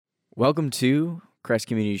Welcome to Christ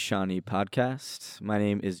Community Shawnee podcast. My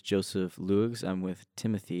name is Joseph Luigs. I'm with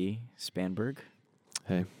Timothy Spanberg.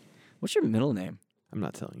 Hey, What's your middle name? I'm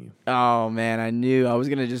not telling you. Oh man, I knew I was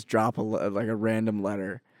gonna just drop a random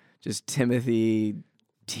letter, just Timothy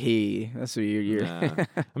T. That's what you're. Nah,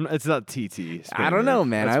 it's not TT. I don't know,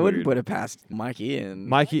 man. That's I wouldn't weird. put it past Mikey and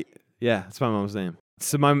Mikey. Yeah, that's my mom's name.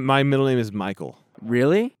 So my middle name is Michael.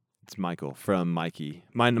 Really? It's Michael from Mikey.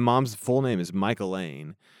 My mom's full name is Michael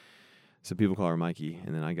Lane, so people call her Mikey.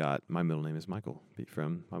 And then I got my middle name is Michael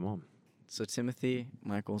from my mom. So Timothy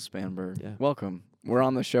Michael Spanberg. Yeah. Welcome. We're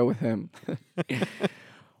on the show with him.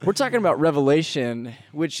 We're talking about Revelation,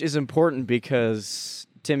 which is important because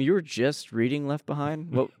Tim, you were just reading Left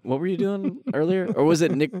Behind. What were you doing earlier? Or was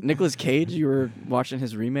it Nicolas Cage? You were watching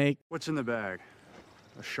his remake? What's in the bag?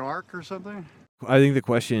 A shark or something? I think the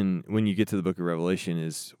question when you get to the book of Revelation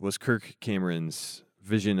is, was Kirk Cameron's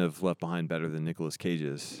vision of Left Behind better than Nicolas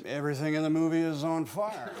Cage's? Everything in the movie is on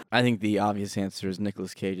fire. I think the obvious answer is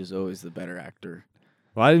Nicolas Cage is always the better actor.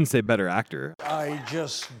 Well, I didn't say better actor. I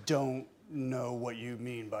just don't know what you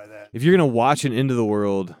mean by that. If you're going to watch an End of the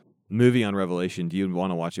World movie on Revelation, do you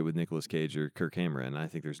want to watch it with Nicolas Cage or Kirk Cameron? I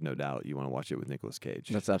think there's no doubt you want to watch it with Nicolas Cage.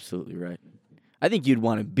 That's absolutely right. I think you'd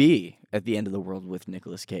want to be at the end of the world with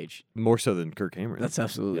Nicolas Cage. More so than Kirk Cameron. That's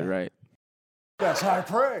absolutely right. That's high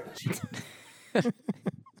praise.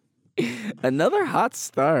 Another hot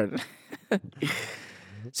start.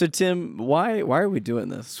 So Tim, why are we doing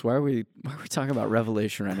this? Why are we talking about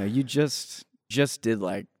Revelation right now? You just did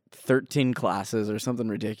like 13 classes or something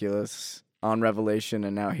ridiculous on Revelation,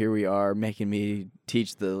 and now here we are making me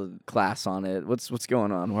teach the class on it. What's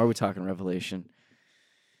going on? Why are we talking Revelation?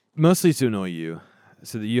 Mostly to annoy you,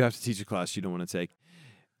 so that you have to teach a class you don't want to take.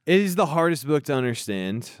 It is the hardest book to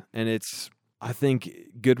understand, and I think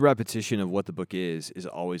good repetition of what the book is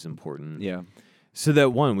always important. Yeah. So that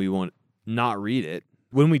we won't not read it.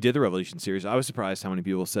 When we did the Revelation series, I was surprised how many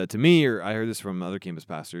people said to me, or I heard this from other campus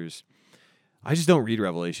pastors, I just don't read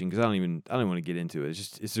Revelation because I don't even want to get into it.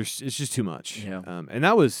 It's just too much. Yeah. And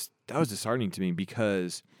that was disheartening to me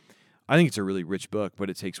because I think it's a really rich book, but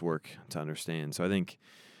it takes work to understand. So I think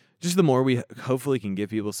just the more we hopefully can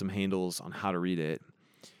give people some handles on how to read it,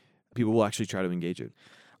 people will actually try to engage it.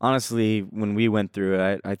 Honestly, when we went through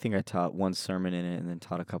it, I think I taught one sermon in it and then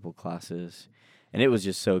taught a couple classes. And it was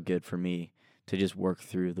just so good for me to just work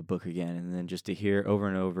through the book again and then just to hear over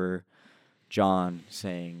and over John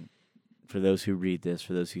saying, for those who read this,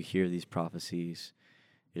 for those who hear these prophecies,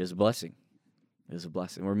 it is a blessing. It is a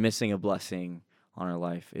blessing. We're missing a blessing on our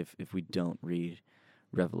life if we don't read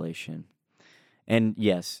Revelation. And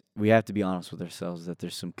yes, we have to be honest with ourselves that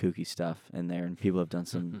there's some kooky stuff in there, and people have done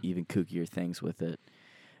some even kookier things with it.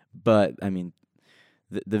 But, I mean,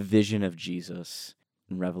 the vision of Jesus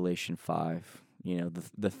in Revelation 5,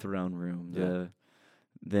 the throne room,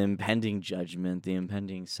 the impending judgment, the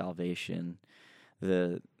impending salvation,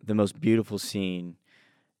 the most beautiful scene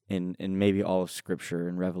in maybe all of Scripture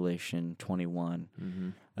in Revelation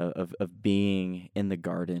 21 of being in the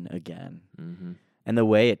garden again. Mm-hmm. And the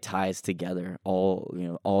way it ties together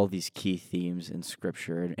all these key themes in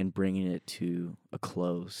Scripture and bringing it to a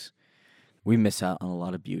close. We miss out on a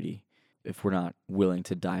lot of beauty if we're not willing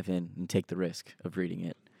to dive in and take the risk of reading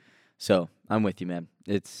it. So I'm with you, man.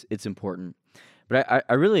 It's important. But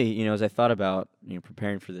I really, as I thought about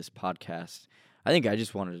preparing for this podcast, I think I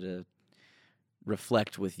just wanted to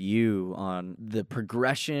reflect with you on the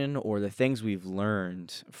progression or the things we've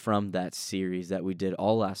learned from that series that we did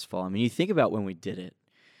all last fall. I mean, you think about when we did it.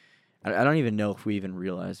 I don't even know if we even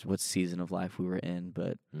realized what season of life we were in,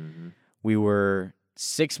 but we were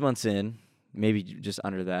 6 months in, maybe just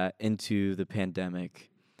under that, into the pandemic,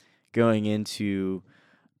 going into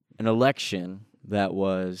an election that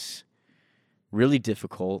was really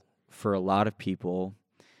difficult for a lot of people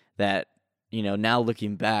that, now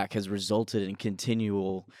looking back has resulted in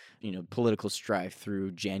continual, political strife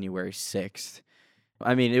through January 6th.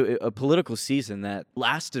 I mean, a political season that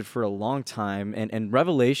lasted for a long time, and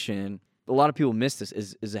Revelation, a lot of people miss this,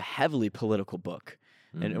 is a heavily political book.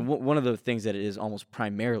 Mm-hmm. And one of the things that it is almost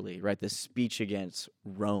primarily, right, this speech against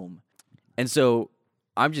Rome. And so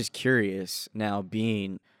I'm just curious now,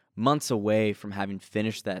 being months away from having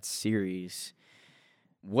finished that series,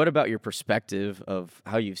 what about your perspective of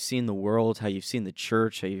how you've seen the world, how you've seen the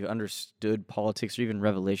church, how you've understood politics, or even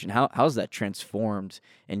Revelation? How's that transformed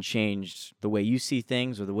and changed the way you see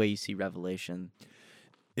things or the way you see Revelation?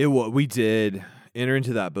 We did enter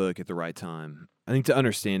into that book at the right time. I think to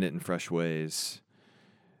understand it in fresh ways,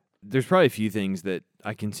 there's probably a few things that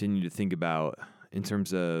I continue to think about in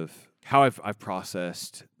terms of how I've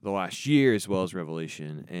processed the last year as well as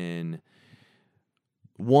Revelation. And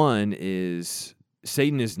One is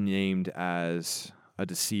Satan is named as a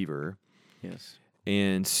deceiver, Yes.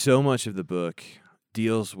 and so much of the book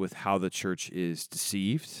deals with how the church is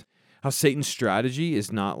deceived, how Satan's strategy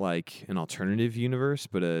is not like an alternative universe,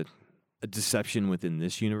 but a deception within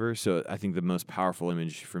this universe. So I think the most powerful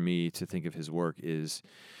image for me to think of his work is,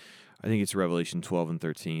 I think it's Revelation 12 and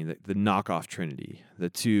 13, the knockoff Trinity, the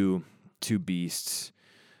two beasts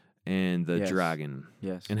and the Yes. dragon,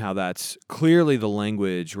 Yes. and how that's clearly the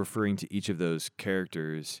language referring to each of those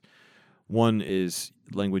characters. One is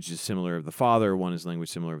language is similar of the Father, one is language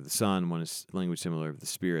similar of the Son, one is language similar of the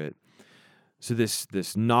Spirit. So this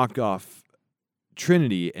knockoff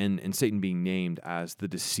Trinity and Satan being named as the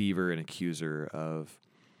deceiver and accuser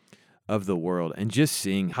of the world, and just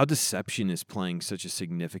seeing how deception is playing such a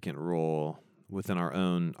significant role within our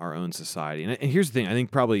own society. And here's the thing, I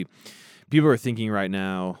think probably people are thinking right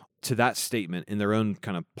now to that statement in their own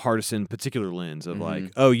kind of partisan particular lens of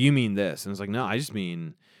like, oh, you mean this? And it's like, no, I just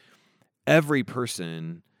mean every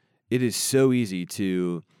person. It is so easy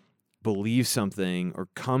to believe something or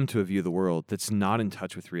come to a view of the world that's not in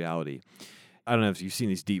touch with reality. I don't know if you've seen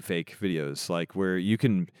these deep fake videos, like where you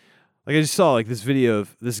can, like I just saw like this video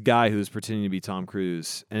of this guy who was pretending to be Tom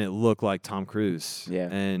Cruise, and it looked like Tom Cruise. Yeah.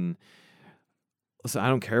 And listen, I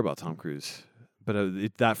don't care about Tom Cruise, but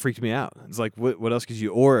that freaked me out. It's like, what else could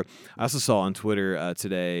you? Or I also saw on Twitter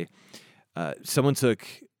today, someone took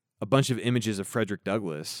a bunch of images of Frederick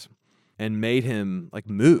Douglass and made him like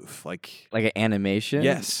move, like an animation.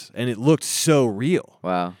 yes, and it looked so real.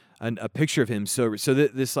 Wow. And a picture of him so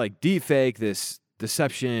this like deep fake, this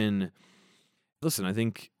deception. Listen, I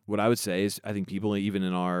think what I would say is I think people even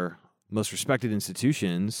in our most respected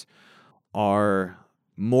institutions are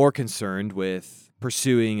more concerned with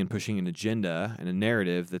pursuing and pushing an agenda and a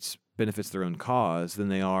narrative that benefits their own cause than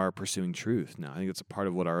they are pursuing truth. Now, I think that's a part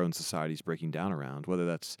of what our own society is breaking down around, whether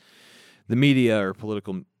that's the media or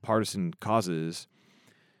political partisan causes.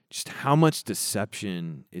 Just how much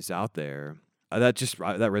deception is out there. That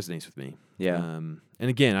resonates with me. Yeah. And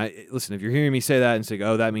again, listen, if you're hearing me say that and say,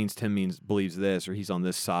 oh, that means Tim believes this, or he's on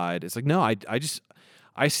this side, it's like, no,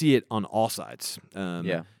 I see it on all sides.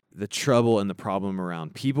 Yeah. The trouble and the problem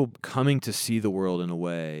around people coming to see the world in a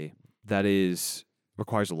way that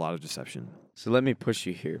requires a lot of deception. So let me push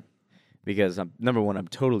you here, because number one, I'm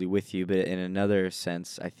totally with you, but in another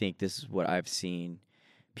sense, I think this is what I've seen.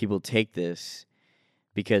 People take this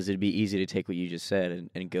because it'd be easy to take what you just said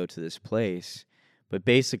and go to this place. But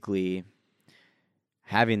basically,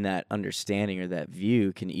 having that understanding or that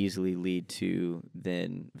view can easily lead to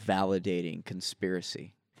then validating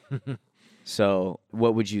conspiracy. So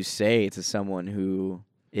what would you say to someone who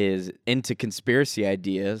is into conspiracy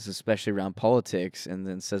ideas, especially around politics, and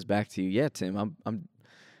then says back to you, yeah, Tim,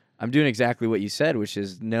 I'm doing exactly what you said, which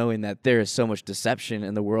is knowing that there is so much deception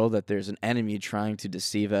in the world, that there's an enemy trying to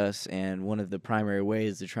deceive us, and one of the primary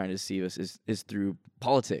ways they're trying to deceive us is through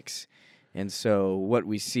politics. And so what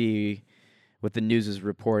we see, what the news is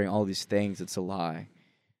reporting, all these things, it's a lie,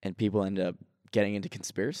 and people end up getting into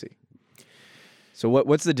conspiracy. So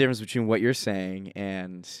what's the difference between what you're saying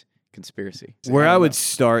and conspiracy? Where I would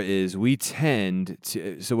start is we tend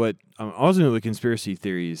to, so what ultimately conspiracy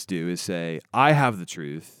theories do is say, I have the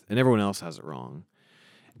truth and everyone else has it wrong.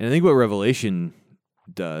 And I think what Revelation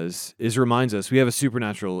does is reminds us we have a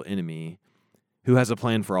supernatural enemy who has a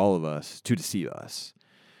plan for all of us to deceive us.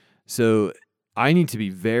 So I need to be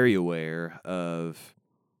very aware of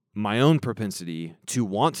my own propensity to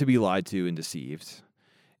want to be lied to and deceived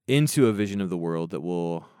into a vision of the world that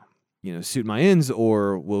will, suit my ends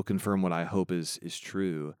or will confirm what I hope is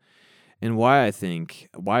true. And why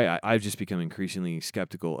I've just become increasingly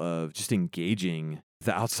skeptical of just engaging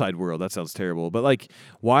the outside world. That sounds terrible, but like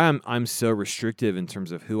why I'm so restrictive in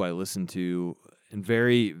terms of who I listen to, and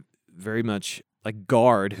very, very much like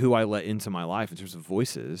guard who I let into my life in terms of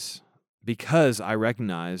voices, because I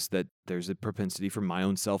recognize that there's a propensity for my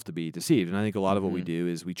own self to be deceived. And I think a lot of what we do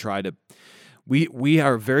is we try to we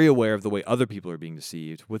are very aware of the way other people are being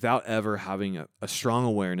deceived without ever having a strong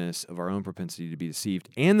awareness of our own propensity to be deceived,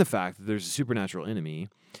 and the fact that there's a supernatural enemy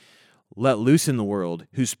let loose in the world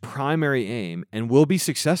whose primary aim, and will be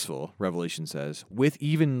successful, Revelation says, with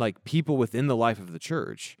even like people within the life of the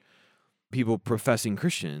church, people professing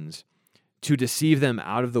Christians, to deceive them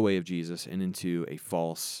out of the way of Jesus and into a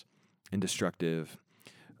false and destructive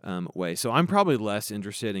way. So I'm probably less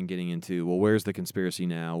interested in getting into, well, where's the conspiracy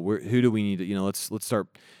now? Who do we need to, let's start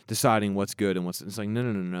deciding what's good and what's, it's like,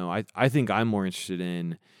 no. I think I'm more interested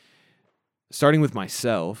in starting with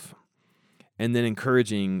myself and then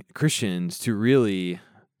encouraging Christians to really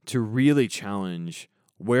challenge,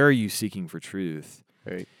 where are you seeking for truth?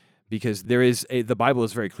 Right. because the Bible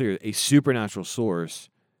is very clear, a supernatural source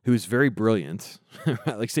who is very brilliant.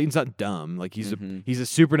 Right? Like Satan's not dumb. Like he's a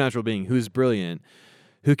supernatural being who is brilliant,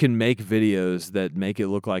 who can make videos that make it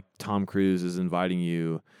look like Tom Cruise is inviting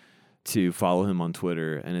you to follow him on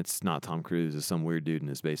Twitter, and it's not Tom Cruise, it's some weird dude in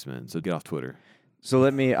his basement. So get off Twitter. So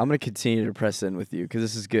I'm going to continue to press in with you because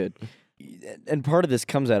this is good. And part of this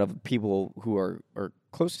comes out of people who are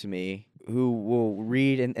close to me who will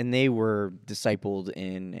read, and they were discipled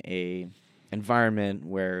in a environment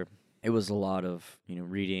where it was a lot of,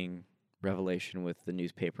 reading Revelation with the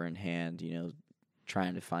newspaper in hand,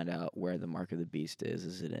 trying to find out where the mark of the beast is.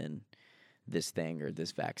 Is it in this thing or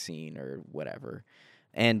this vaccine or whatever?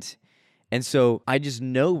 And so I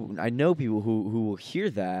know people who will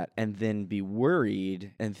hear that and then be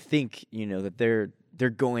worried and think, that they're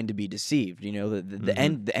going to be deceived. The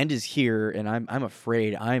end is here, and I'm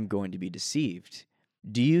afraid I'm going to be deceived.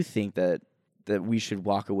 Do you think that we should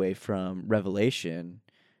walk away from Revelation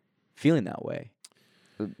feeling that way?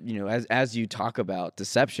 As you talk about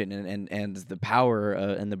deception and the power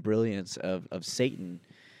and the brilliance of Satan,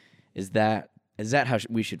 is that how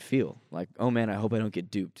we should feel? Like, oh man, I hope I don't get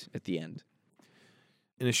duped at the end.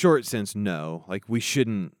 In a short sense, no. Like, we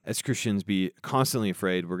shouldn't, as Christians, be constantly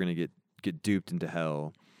afraid we're going to get duped into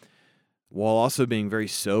hell, while also being very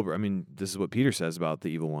sober. I mean, this is what Peter says about the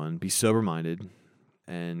evil one. Be sober-minded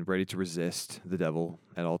and ready to resist the devil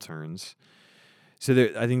at all turns. So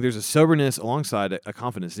I think there's a soberness alongside a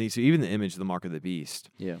confidence. So even the image of the mark of the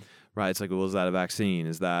beast. Yeah. Right. It's like, well, is that a vaccine?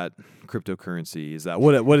 Is that cryptocurrency? Is that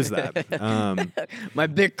what is that? My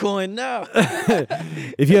Bitcoin, no.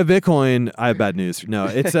 If you have Bitcoin, I have bad news. No,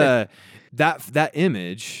 it's that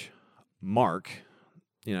image, mark,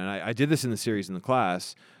 and I did this in the series in the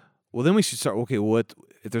class. Well, then we should start, okay, what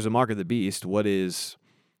if there's a mark of the beast, what does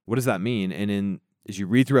that mean? And as you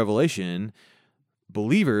read through Revelation,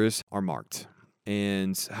 believers are marked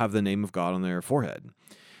and have the name of God on their forehead.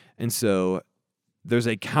 And so there's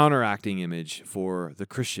a counteracting image for the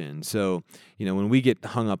Christian. So, when we get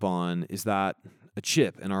hung up on, is that a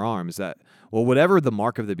chip in our arm? Is that, well, whatever the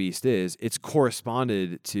mark of the beast is, it's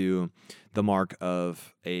corresponded to the mark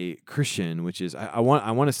of a Christian, which is, I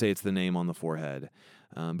want to say it's the name on the forehead,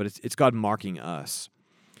 but it's God marking us.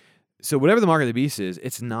 So whatever the mark of the beast is,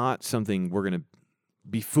 it's not something we're going to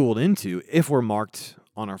be fooled into if we're marked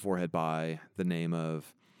on our forehead by the name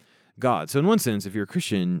of God. So in one sense, if you're a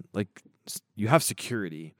Christian, like, you have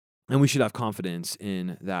security, and we should have confidence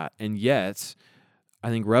in that. And yet, I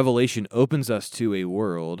think Revelation opens us to a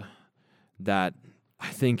world that I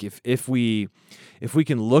think if we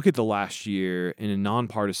can look at the last year in a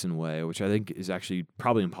nonpartisan way, which I think is actually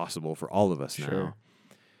probably impossible for all of us now,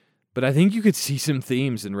 but I think you could see some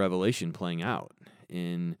themes in Revelation playing out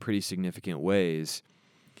in pretty significant ways.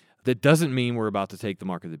 That doesn't mean we're about to take the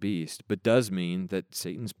mark of the beast, but does mean that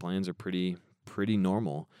Satan's plans are pretty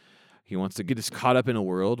normal. He wants to get us caught up in a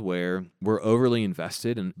world where we're overly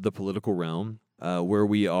invested in the political realm, where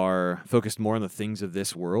we are focused more on the things of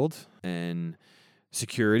this world and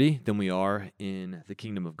security than we are in the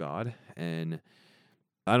kingdom of God. And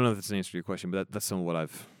I don't know if that's an answer to your question, but that's some of what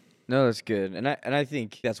I've... No, that's good. And I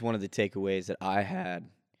think that's one of the takeaways that I had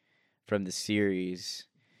from the series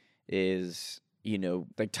is,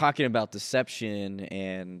 like talking about deception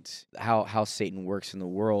and how Satan works in the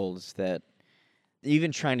world, is that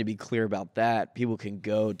even trying to be clear about that, people can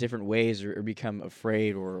go different ways or become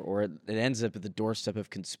afraid, or it ends up at the doorstep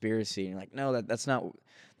of conspiracy. And you're like, no, that's not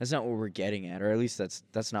what we're getting at, or at least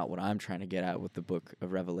that's not what I'm trying to get at with the book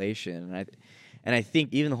of Revelation. And I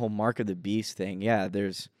think even the whole mark of the beast thing,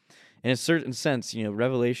 there's, in a certain sense,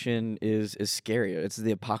 Revelation is scary. It's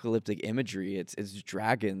the apocalyptic imagery. It's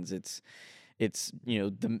dragons. It's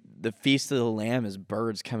the feast of the Lamb is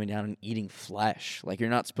birds coming down and eating flesh. Like, you're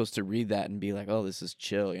not supposed to read that and be like, oh, this is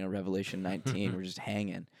chill. Revelation 19, we're just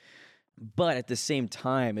hanging. But at the same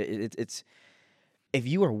time, it's if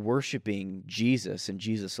you are worshiping Jesus and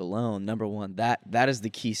Jesus alone, number one, that is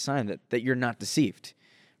the key sign that you're not deceived,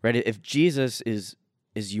 right? If Jesus is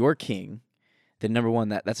your king, then number one,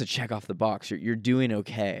 that's a check off the box. You're doing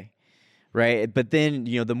okay. Right, but then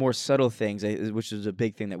the more subtle things, which is a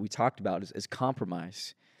big thing that we talked about, is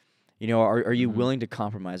compromise. Are you willing to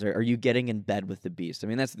compromise? Are you getting in bed with the beast? I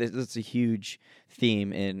mean, that's a huge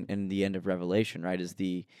theme in the end of Revelation, right? Is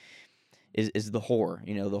the whore?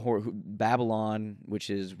 The whore, Babylon, which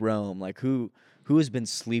is Rome. Like, who has been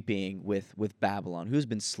sleeping with Babylon? Who's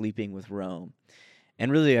been sleeping with Rome?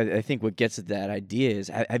 And really, I think what gets at that idea is: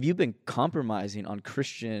 have you been compromising on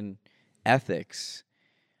Christian ethics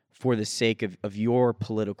for the sake of your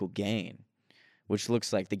political gain, which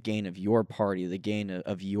looks like the gain of your party, the gain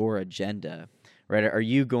of your agenda, right? Are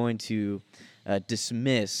you going to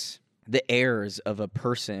dismiss the errors of a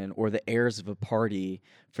person or the errors of a party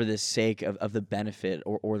for the sake of the benefit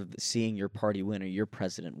or seeing your party win or your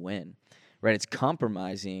president win, right? It's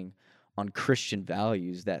compromising on Christian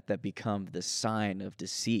values that become the sign of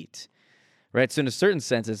deceit, right? So in a certain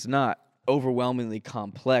sense, it's not overwhelmingly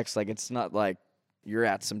complex. Like, it's not like you're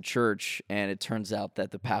at some church and it turns out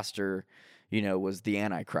that the pastor, was the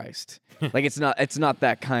Antichrist. Like, it's not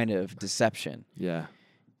that kind of deception. Yeah.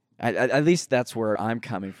 At least that's where I'm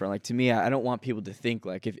coming from. Like, to me, I don't want people to think,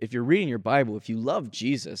 like, if you're reading your Bible, if you love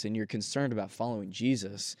Jesus and you're concerned about following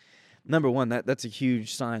Jesus, number one, that's a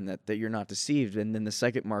huge sign that you're not deceived. And then the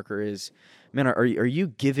second marker is, man, are you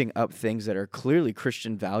giving up things that are clearly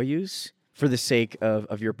Christian values for the sake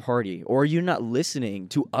of your party? Or are you not listening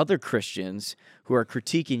to other Christians who are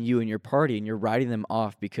critiquing you and your party, and you're writing them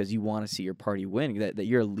off because you want to see your party win? That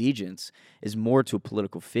your allegiance is more to a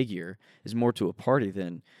political figure, is more to a party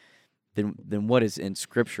than what is in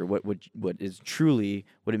Scripture, what is truly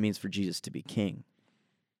what it means for Jesus to be king.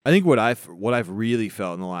 I think what I've really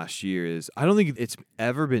felt in the last year is I don't think it's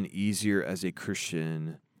ever been easier as a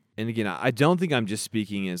Christian. And again, I don't think I'm just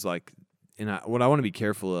speaking as like, what I want to be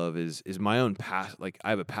careful of is my own past. Like, I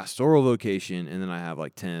have a pastoral vocation, and then I have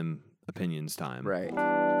like Tim Opinions time. Right.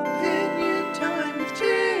 Opinion time with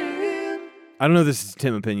Tim. I don't know if this is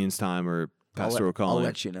Tim Opinions time or pastoral calling. I'll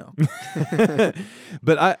let you know.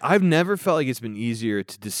 But I've never felt like it's been easier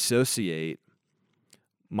to dissociate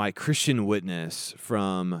my Christian witness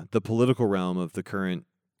from the political realm of the current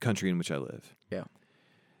country in which I live. Yeah.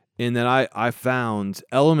 In that I found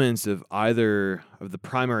elements of either of the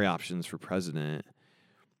primary options for president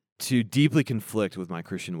to deeply conflict with my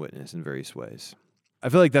Christian witness in various ways. I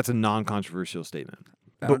feel like that's a non-controversial statement.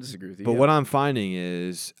 I don't disagree with you. But what I'm finding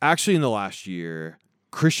is, actually in the last year,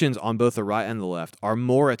 Christians on both the right and the left are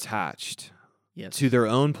more attached to their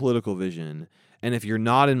own political vision. And if you're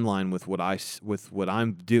not in line with what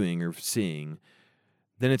I'm doing or seeing,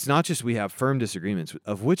 then it's not just we have firm disagreements,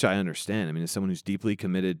 of which I understand. I mean, as someone who's deeply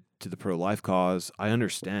committed to the pro-life cause, I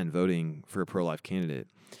understand voting for a pro-life candidate.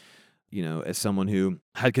 As someone who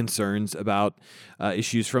had concerns about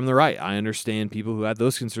issues from the right, I understand people who had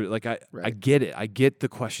those concerns. Like, I get it. I get the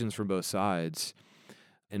questions from both sides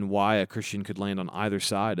and why a Christian could land on either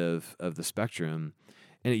side of the spectrum.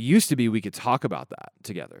 And it used to be we could talk about that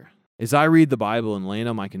together. As I read the Bible and land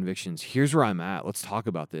on my convictions, here's where I'm at. Let's talk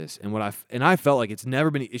about this. And I felt like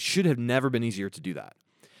it should have never been easier to do that,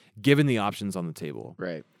 given the options on the table.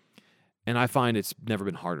 Right. And I find it's never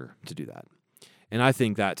been harder to do that. And I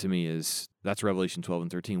think that to me that's Revelation 12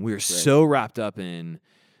 and 13. We are so wrapped up in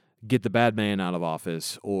get the bad man out of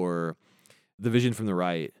office or the vision from the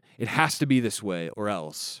right. It has to be this way or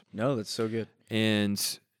else. No, that's so good.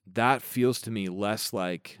 And that feels to me less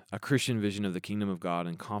like a Christian vision of the kingdom of God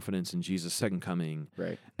and confidence in Jesus' second coming,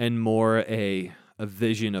 right, and more a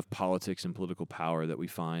vision of politics and political power that we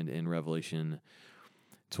find in Revelation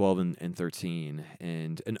 12 and 13,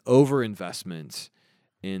 and an overinvestment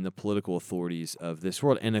in the political authorities of this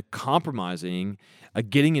world, and a compromising, a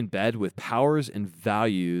getting in bed with powers and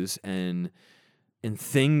values and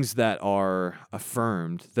things that are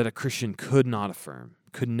affirmed that a Christian could not affirm,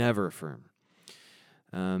 could never affirm.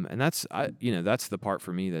 And that's the part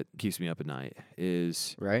for me that keeps me up at night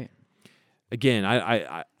is right. Again,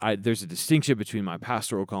 I there's a distinction between my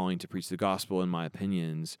pastoral calling to preach the gospel and my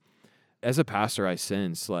opinions. As a pastor, I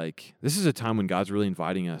sense like this is a time when God's really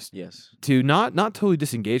inviting us to not totally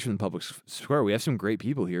disengage from the public square. We have some great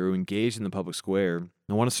people here who engage in the public square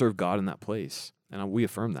and want to serve God in that place, and we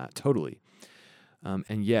affirm that totally.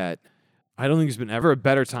 And yet, I don't think there's been ever a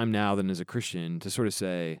better time now than as a Christian to sort of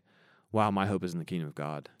say, wow, my hope is in the kingdom of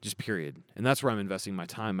God, just period. And that's where I'm investing my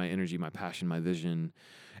time, my energy, my passion, my vision.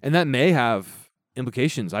 And that may have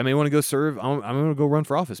implications. I may want to go serve. I'm going to go run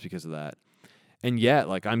for office because of that. And yet,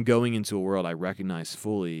 like, I'm going into a world I recognize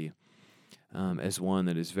fully as one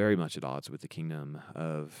that is very much at odds with the kingdom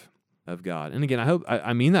of God. And again,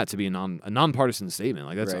 I mean that to be a nonpartisan statement.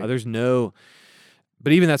 Like that's there's no,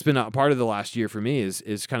 but even that's been a part of the last year for me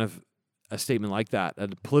is kind of a statement like that, a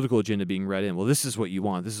political agenda being read in. Well, this is what you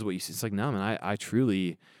want. This is what you see. It's like, no, man, I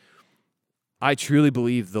truly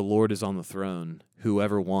believe the Lord is on the throne,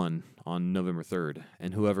 whoever won on November 3rd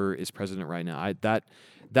and whoever is president right now.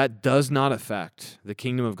 That does not affect the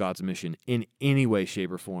kingdom of God's mission in any way,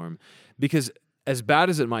 shape, or form. Because as bad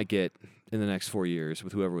as it might get in the next 4 years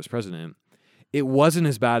with whoever was president, it wasn't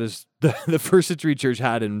as bad as the first century church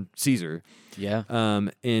had in Caesar. Yeah.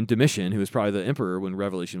 And Domitian, who was probably the emperor when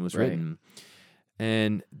Revelation was written.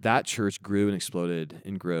 And that church grew and exploded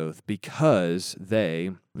in growth because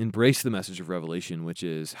they embraced the message of Revelation, which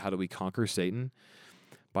is, how do we conquer Satan?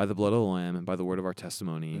 By the blood of the Lamb and by the word of our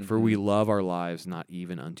testimony. For we love our lives not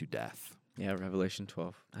even unto death. Yeah, Revelation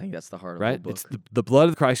 12. I think that's the heart of Right? the book. It's the blood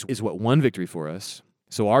of Christ is what won victory for us.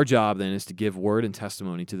 So our job then is to give word and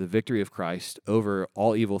testimony to the victory of Christ over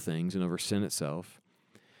all evil things and over sin itself.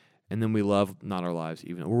 And then we love not our lives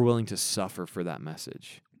even. We're willing to suffer for that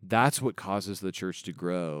message. That's what causes the church to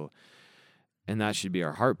grow. And that should be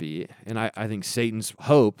our heartbeat. And I think Satan's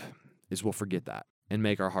hope is we'll forget that and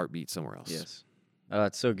make our heart beat somewhere else. Yes. Oh,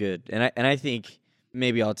 that's so good. And I think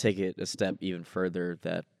maybe I'll take it a step even further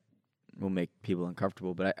that will make people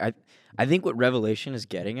uncomfortable. But I think what Revelation is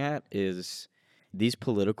getting at is these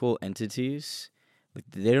political entities, like,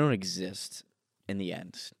 they don't exist in the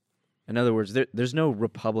end. In other words, there's no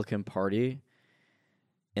Republican Party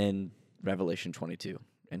in Revelation 22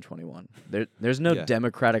 and 21. There's no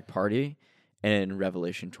Democratic Party in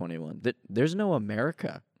Revelation 21. There's no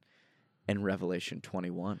America in Revelation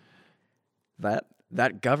 21.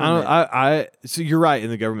 That government. So you're right in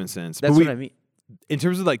the government sense. That's what I mean. In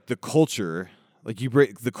terms of like the culture, like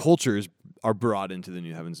the cultures are brought into the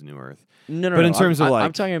new heavens and new earth. No. But in terms of like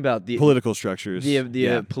I'm talking about the political structures,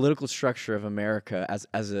 the political structure of America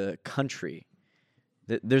as a country.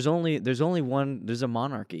 There's only one. There's a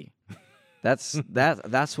monarchy. That's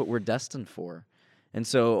what we're destined for, and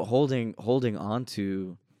so holding on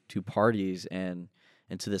to parties and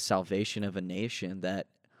to the salvation of a nation that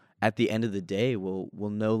at the end of the day will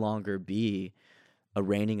no longer be a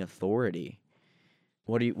reigning authority.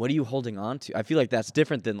 What are you holding on to? I feel like that's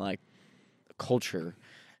different than like culture,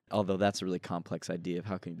 although that's a really complex idea of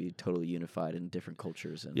how can you be totally unified in different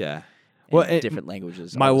cultures and different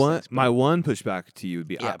languages. My one pushback to you would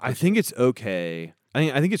be I think it's okay.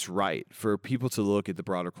 I think it's right for people to look at the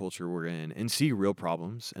broader culture we're in and see real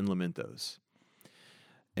problems and lament those.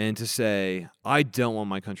 And to say, I don't want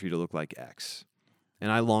my country to look like X.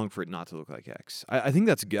 And I long for it not to look like X. I think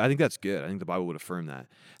that's good. I think the Bible would affirm that.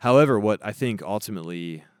 However, what I think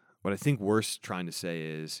we're trying to say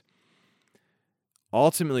is,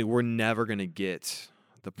 ultimately, we're never going to get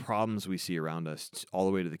the problems we see around us all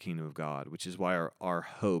the way to the kingdom of God, which is why our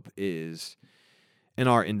hope is, and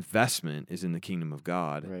our investment is in the kingdom of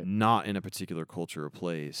God, right, not in a particular culture or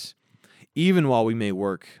place. Even while we may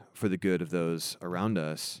work for the good of those around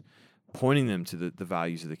us, pointing them to the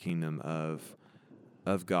values of the kingdom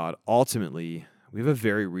of God, ultimately, we have a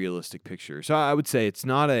very realistic picture. So I would say it's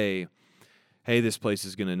not a, hey, this place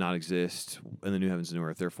is going to not exist in the new heavens and new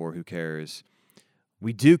earth, therefore who cares?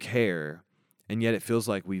 We do care, and yet it feels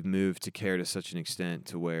like we've moved to care to such an extent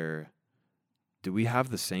to where, do we have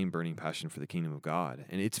the same burning passion for the kingdom of God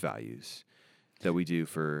and its values that we do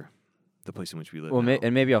for the place in which we live? Well,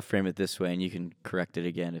 and maybe I'll frame it this way, and you can correct it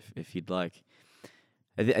again if you'd like.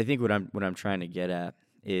 I think what I'm trying to get at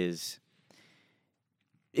is,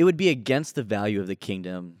 it would be against the value of the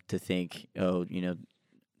kingdom to think, the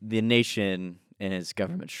nation and its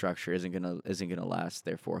government structure isn't gonna last.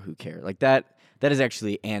 Therefore, who cares? Like that is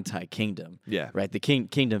actually anti-kingdom. Yeah. Right. The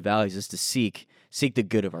kingdom values is to seek the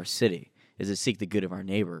good of our city, is to seek the good of our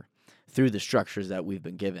neighbor through the structures that we've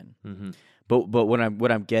been given. Mm-hmm. But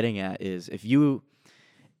what I'm getting at is,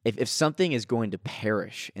 if something is going to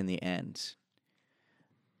perish in the end,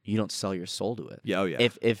 you don't sell your soul to it. Yeah, oh yeah.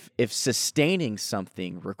 If sustaining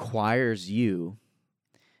something requires you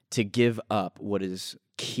to give up what is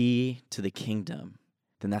key to the kingdom,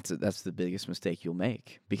 then that's the biggest mistake you'll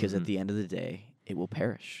make, because at the end of the day, it will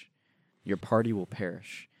perish. Your party will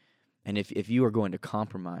perish. And if you are going to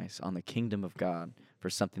compromise on the kingdom of God for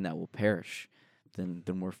something that will perish, then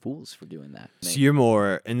we're fools for doing that. So you're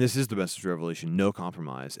more, and this is the message of Revelation, no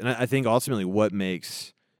compromise. And I think ultimately what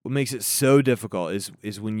makes it so difficult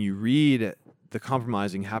is when you read the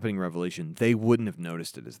compromising happening in Revelation, they wouldn't have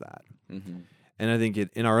noticed it as that. Mm-hmm. And I think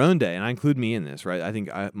in our own day, and I include me in this, right? I think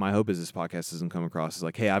my hope is this podcast doesn't come across as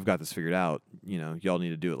like, hey, I've got this figured out. Y'all need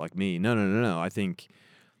to do it like me. No. I think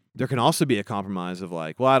there can also be a compromise of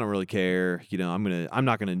like, well, I don't really care. I'm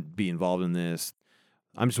not gonna be involved in this.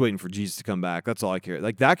 I'm just waiting for Jesus to come back. That's all I care.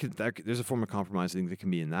 Like that there's a form of compromise I think that can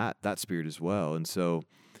be in that spirit as well. And so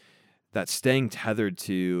that staying tethered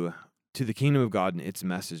to the kingdom of God and its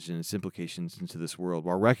message and its implications into this world,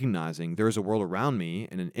 while recognizing there is a world around me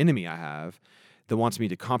and an enemy I have that wants me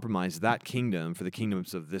to compromise that kingdom for the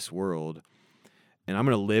kingdoms of this world, and I'm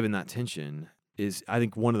going to live in that tension, is, I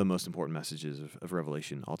think, one of the most important messages of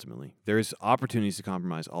Revelation, ultimately. There's opportunities to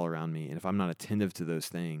compromise all around me, and if I'm not attentive to those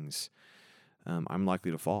things, I'm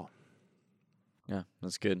likely to fall. Yeah,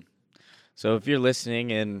 that's good. So if you're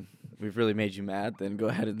listening and we've really made you mad, then go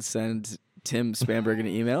ahead and send Tim Spanberg an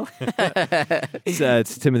email.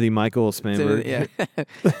 It's Timothy Michael Spanberg. Yeah.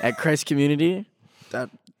 At Christ Community. That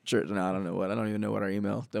church. No, I don't know what. I don't even know what our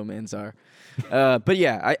email domains are. But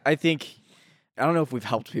yeah, I think I don't know if we've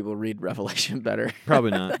helped people read Revelation better.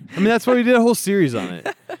 Probably not. I mean, that's why we did a whole series on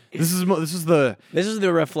it. This is the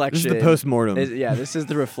reflection. This is the postmortem. This is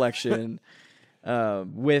the reflection.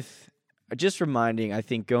 With just reminding, I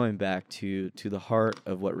think, going back to the heart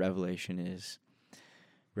of what Revelation is.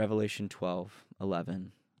 Revelation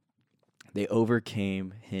 12:11. They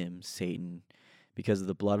overcame him, Satan, because of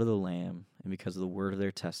the blood of the Lamb and because of the word of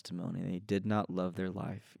their testimony. They did not love their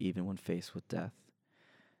life, even when faced with death.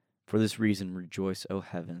 For this reason, rejoice, O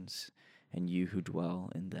heavens, and you who dwell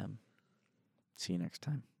in them. See you next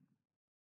time.